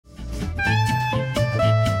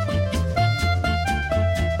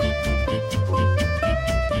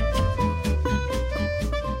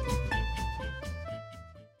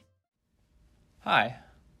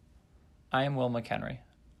I am Will McHenry,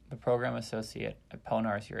 the Program Associate at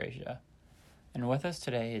Pelnars Eurasia, and with us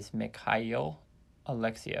today is Mikhail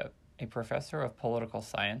Alexiev, a professor of political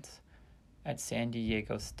science at San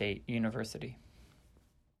Diego State University.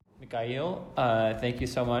 Mikhail, thank you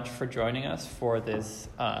so much for joining us for this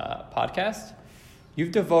podcast.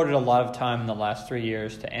 You've devoted a lot of time in the last 3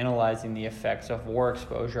 years to analyzing the effects of war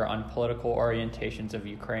exposure on political orientations of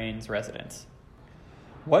Ukraine's residents.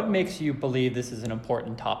 What makes you believe this is an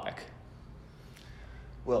important topic?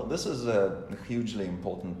 Well, this is a hugely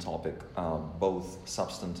important topic, both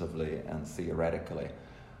substantively and theoretically.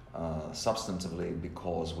 Substantively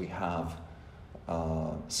because we have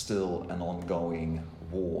still an ongoing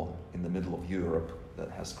war in the middle of Europe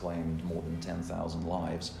that has claimed more than 10,000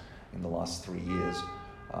 lives in the last 3 years,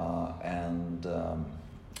 and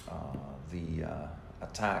the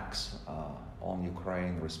attacks on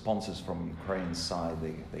Ukraine, responses from Ukraine's side,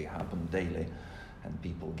 they happen daily, and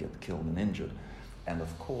people get killed and injured. And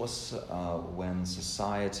of course, when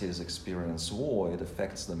societies experience war, it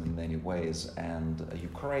affects them in many ways, and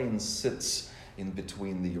Ukraine sits in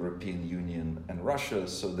between the European Union and Russia,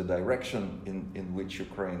 so the direction in which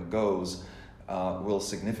Ukraine goes will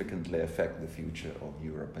significantly affect the future of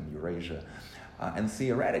Europe and Eurasia. And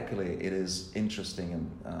theoretically, it is interesting,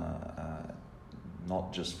 and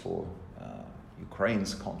not just for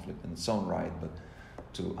Ukraine's conflict in its own right, but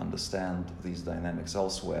to understand these dynamics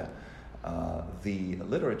elsewhere. The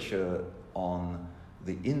literature on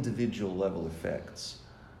the individual level effects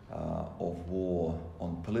of war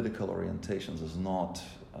on political orientations is not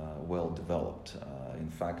well developed. In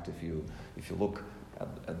fact, if you look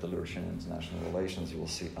at the literature in international relations, you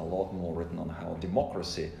will see a lot more written on how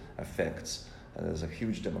democracy affects. There's a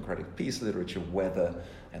huge democratic peace literature, whether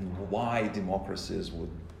and why democracies would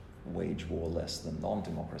wage war less than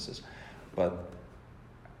non-democracies. But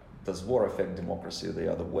does war affect democracy the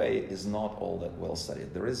other way is not all that well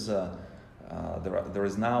studied. There is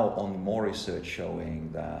now more research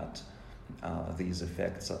showing that these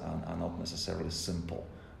effects are not necessarily simple,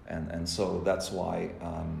 and so that's why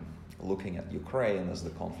looking at Ukraine as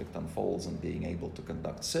the conflict unfolds and being able to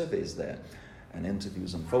conduct surveys there and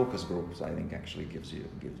interviews and focus groups, I think actually gives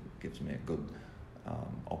me a good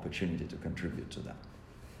opportunity to contribute to that.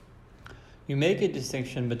 You make a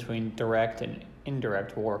distinction between direct and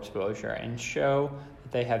indirect war exposure and show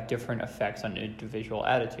that they have different effects on individual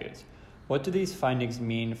attitudes. What do these findings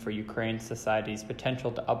mean for Ukraine society's potential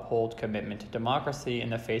to uphold commitment to democracy in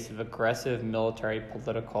the face of aggressive military,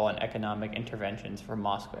 political, and economic interventions from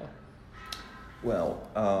Moscow? Well,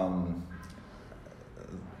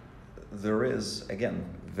 there is, again,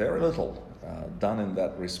 very little done in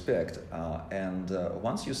that respect. And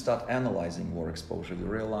once you start analyzing war exposure, you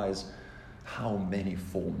realize how many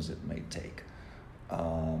forms it may take.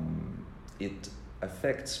 It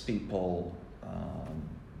affects people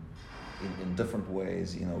in different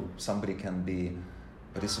ways. You know, somebody can be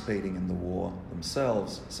participating in the war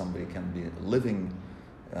themselves, somebody can be living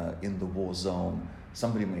in the war zone,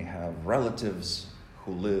 somebody may have relatives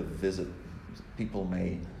who visit, people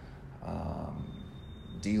may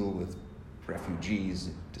deal with refugees,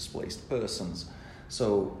 displaced persons.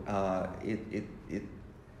 So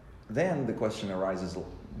then the question arises,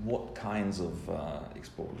 what kinds of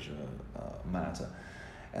exposure matter?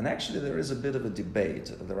 And actually there is a bit of a debate.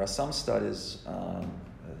 There are some studies, a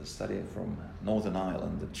study from Northern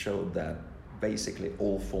Ireland that showed that basically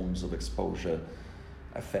all forms of exposure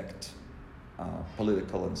affect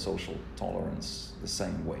political and social tolerance the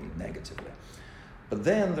same way, negatively. But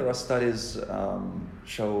then there are studies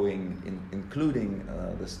showing, including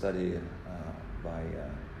the study by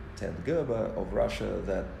Ted Gerber of Russia,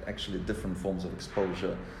 that actually different forms of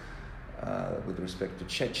exposure with respect to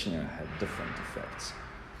Chechnya had different effects.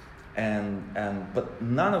 But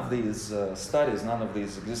none of these studies, none of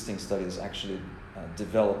these existing studies actually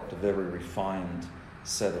developed a very refined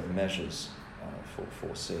set of measures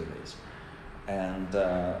for surveys. And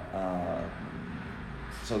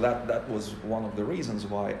so that was one of the reasons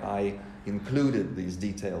why I included these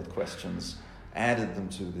detailed questions, added them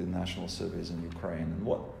to the national surveys in Ukraine. And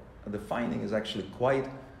what the finding is actually quite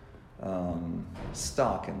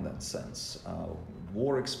stark in that sense.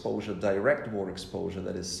 War exposure, direct war exposure,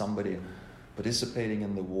 that is somebody participating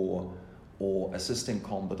in the war or assisting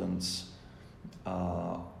combatants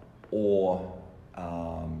or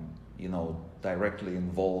directly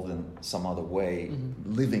involved in some other way,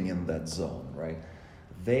 living in that zone, right?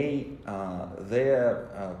 Their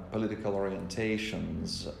political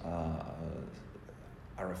orientations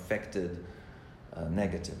are affected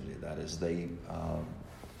negatively. That is, they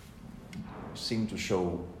seem to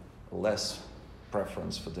show less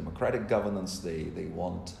preference for democratic governance. They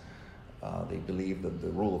want They believe that the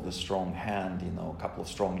rule of the strong hand, a couple of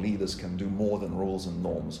strong leaders can do more than rules and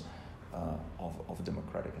norms of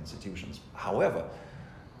democratic institutions. However,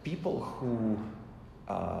 people who,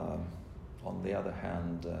 on the other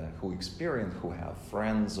hand, who have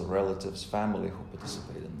friends or relatives, family who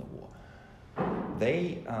participate in the war,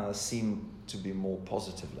 they seem to be more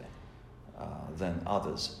positively than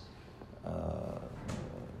others.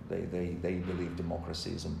 They believe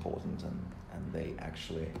democracy is important, and they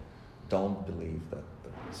actually don't believe that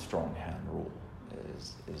the strong hand rule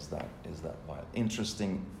is that vital.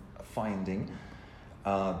 Interesting finding,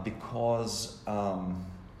 because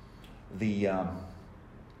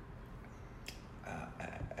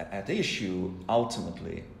at issue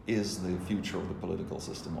ultimately is the future of the political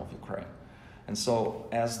system of Ukraine. And so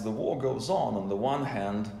as the war goes on the one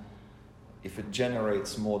hand, if it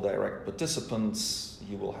generates more direct participants,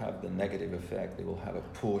 you will have the negative effect. They will have a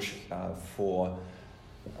push for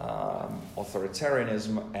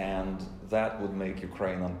authoritarianism, and that would make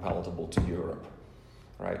Ukraine unpalatable to Europe,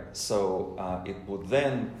 right? So it would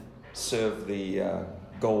then serve the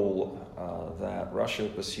goal that Russia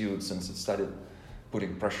pursued since it started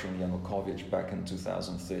putting pressure on Yanukovych back in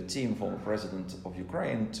 2013, former president of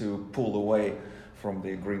Ukraine, to pull away from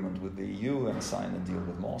the agreement with the EU and sign a deal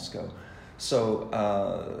with Moscow. So,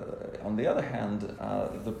 on the other hand,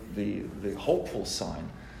 the hopeful sign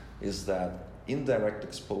is that indirect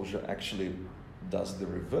exposure actually does the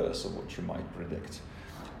reverse of what you might predict.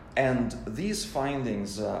 And these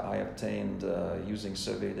findings I obtained using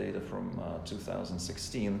survey data from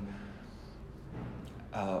 2016,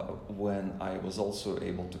 when I was also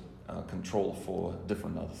able to control for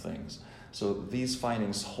different other things. So these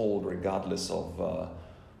findings hold regardless of,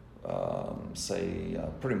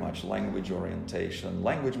 pretty much language orientation.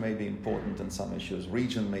 Language may be important in some issues,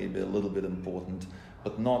 region may be a little bit important,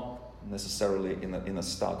 but not necessarily in a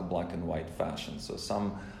stark black and white fashion. So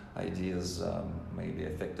some ideas may be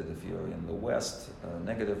affected if you're in the West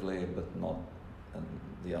negatively, but not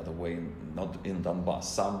the other way, not in Donbass.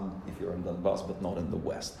 Some if you're in Donbass, but not in the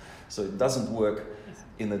West. So it doesn't work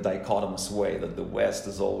in a dichotomous way that the West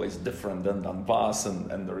is always different than Donbass,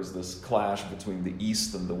 and there is this clash between the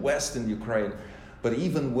East and the West in Ukraine. But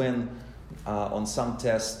even when on some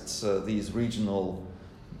tests these regional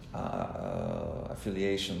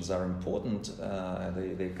affiliations are important,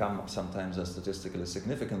 they come up sometimes as statistically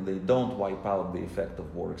significant, they don't wipe out the effect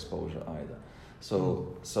of war exposure either.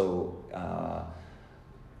 So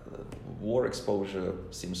war exposure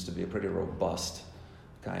seems to be a pretty robust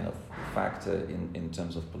kind of factor in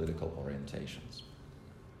terms of political orientations.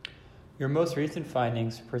 Your most recent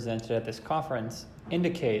findings presented at this conference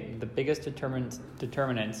indicate the biggest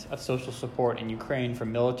determinants of social support in Ukraine for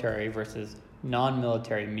military versus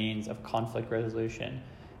non-military means of conflict resolution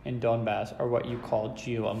in Donbass are what you call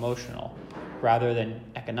geo-emotional, rather than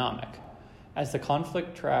economic. As the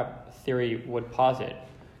conflict trap theory would posit,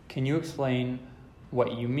 can you explain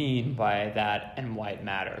what you mean by that and why it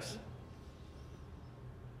matters?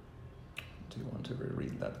 Do you want to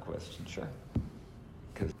reread that question? Sure.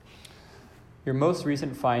 Your most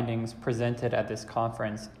recent findings presented at this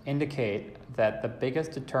conference indicate that the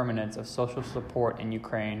biggest determinants of social support in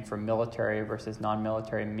Ukraine for military versus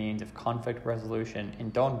non-military means of conflict resolution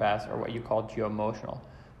in Donbass are what you call geo-emotional,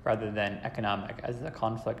 rather than economic, as the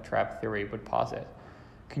conflict trap theory would posit.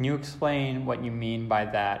 Can you explain what you mean by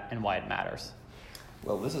that and why it matters?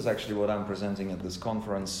 Well, this is actually what I'm presenting at this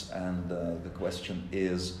conference, and the question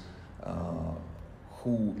is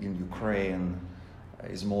who in Ukraine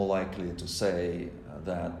is more likely to say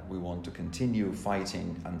that we want to continue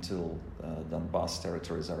fighting until Donbass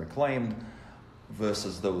territories are reclaimed,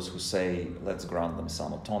 versus those who say, let's grant them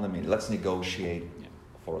some autonomy, let's negotiate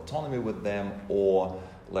for autonomy with them, or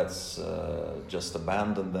let's just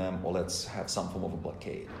abandon them, or let's have some form of a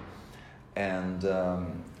blockade. And a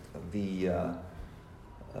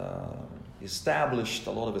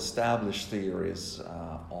lot of established theories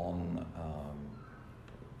on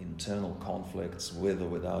internal conflicts with or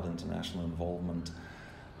without international involvement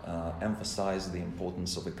emphasize the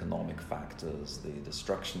importance of economic factors, the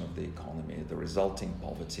destruction of the economy, the resulting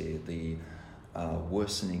poverty, the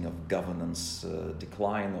worsening of governance,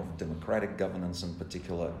 decline of democratic governance in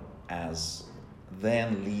particular, as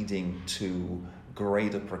then leading to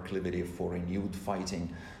greater proclivity for renewed fighting.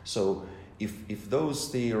 So if those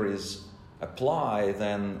theories apply,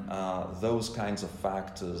 then those kinds of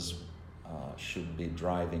factors should be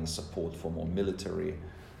driving support for more military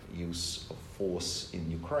use of force in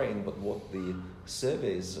Ukraine. But what the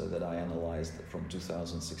surveys that I analyzed from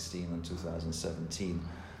 2016 and 2017,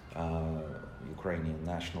 Ukrainian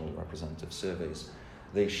national representative surveys,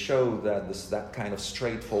 they show that that kind of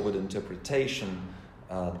straightforward interpretation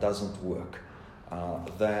doesn't work.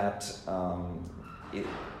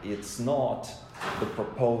 It's not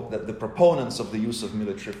that the proponents of the use of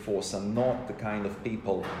military force are not the kind of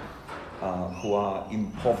people who are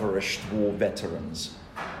impoverished war veterans,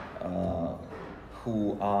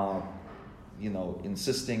 who are,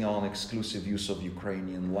 insisting on exclusive use of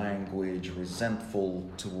Ukrainian language, resentful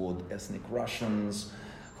toward ethnic Russians,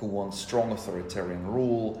 who want strong authoritarian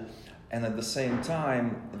rule. And at the same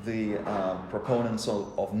time, the proponents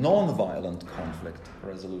of non-violent conflict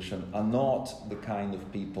resolution are not the kind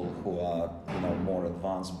of people who are, more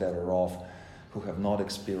advanced, better off, who have not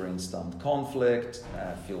experienced armed conflict,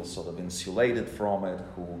 feel sort of insulated from it,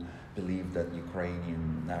 who believe that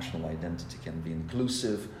Ukrainian national identity can be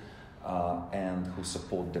inclusive, and who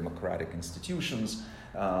support democratic institutions.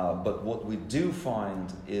 But what we do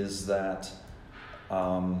find is that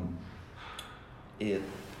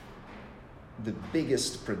the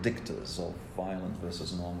biggest predictors of violent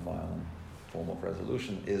versus non-violent form of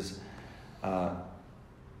resolution is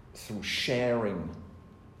through sharing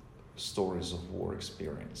stories of war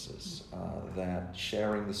experiences, that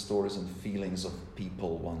sharing the stories and feelings of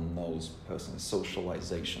people one knows personally,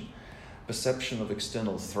 socialization, perception of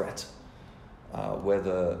external threat,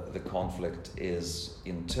 whether the conflict is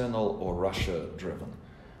internal or Russia-driven,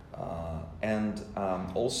 and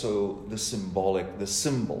also the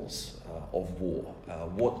symbols of war.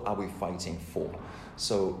 What are we fighting for?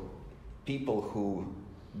 So people who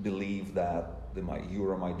believe that the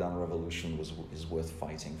Euromaidan revolution is worth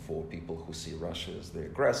fighting for, people who see Russia as the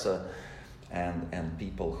aggressor, and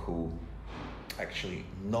people who actually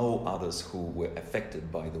know others who were affected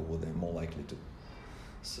by the war, they're more likely to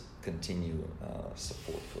continue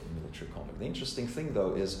support for military conflict. The interesting thing,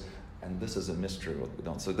 though, is, and this is a mystery what we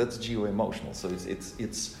don't, so that's geo-emotional. So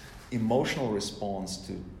it's emotional response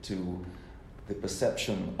to the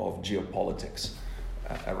perception of geopolitics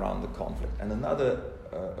around the conflict. And another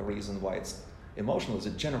reason why it's emotional is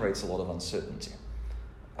it generates a lot of uncertainty,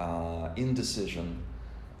 indecision.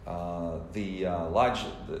 One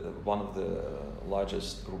of the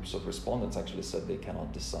largest groups of respondents actually said they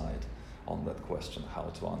cannot decide on that question, how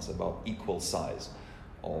to answer, about equal size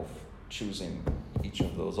of choosing each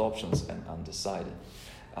of those options and undecided.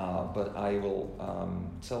 But I will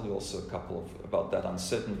tell you also a couple about that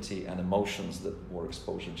uncertainty and emotions that war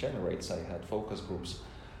exposure generates. I had focus groups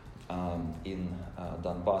in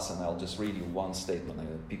Donbass, and I'll just read you one statement.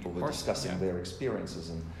 People were discussing their experiences,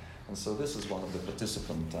 and so this is one of the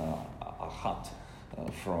participants, Ahat,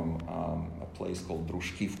 from a place called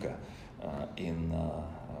Drushkivka in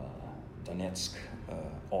Donetsk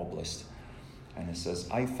Oblast. And it says,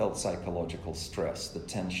 I felt psychological stress, the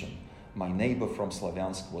tension. My neighbor from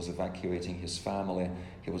Slavyansk was evacuating his family.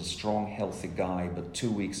 He was a strong, healthy guy, but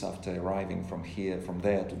 2 weeks after arriving from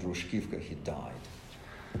there to Drushkivka, he died.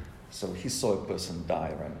 So he saw a person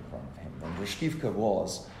die right in front of him. And Drushkivka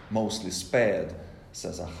was mostly spared,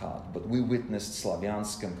 says Ahat, but we witnessed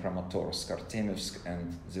Slavyansk and Kramatorsk, Artemivsk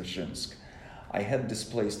and Dzerzhinsk. I had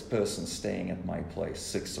displaced persons staying at my place,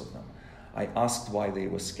 6 of them. I asked why they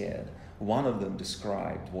were scared. One of them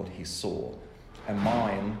described what he saw. A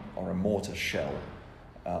mine or a mortar shell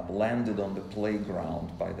landed on the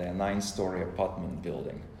playground by their 9-story apartment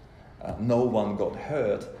building. No one got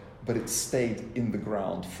hurt, but it stayed in the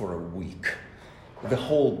ground for a week. The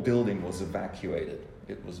whole building was evacuated.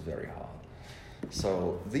 It was very hard.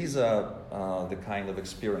 So these are the kind of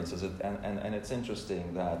experiences, and it's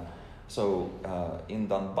interesting that in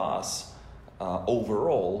Donbass,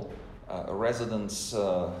 overall, residents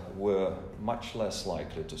were much less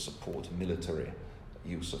likely to support military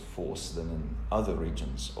use of force than in other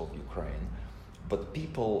regions of Ukraine. But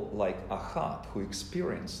people like Ahat, who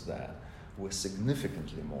experienced that, were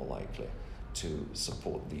significantly more likely to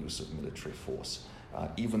support the use of military force,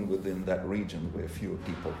 even within that region where fewer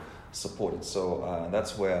people supported. So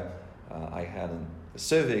that's where I had a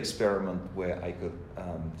survey experiment where I could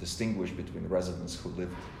distinguish between residents who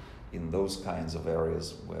lived in those kinds of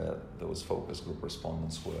areas where those focus group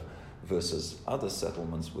respondents were versus other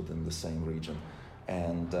settlements within the same region.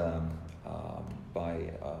 And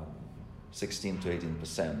by 16 to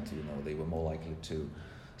 18%, they were more likely to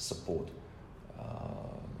support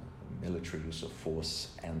military use of force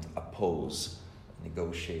and oppose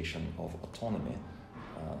negotiation of autonomy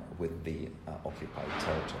with the occupied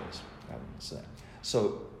territories, I would say.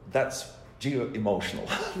 So that's geo-emotional.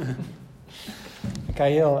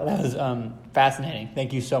 Mikhail, that was fascinating.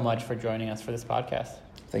 Thank you so much for joining us for this podcast.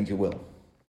 Thank you, Will.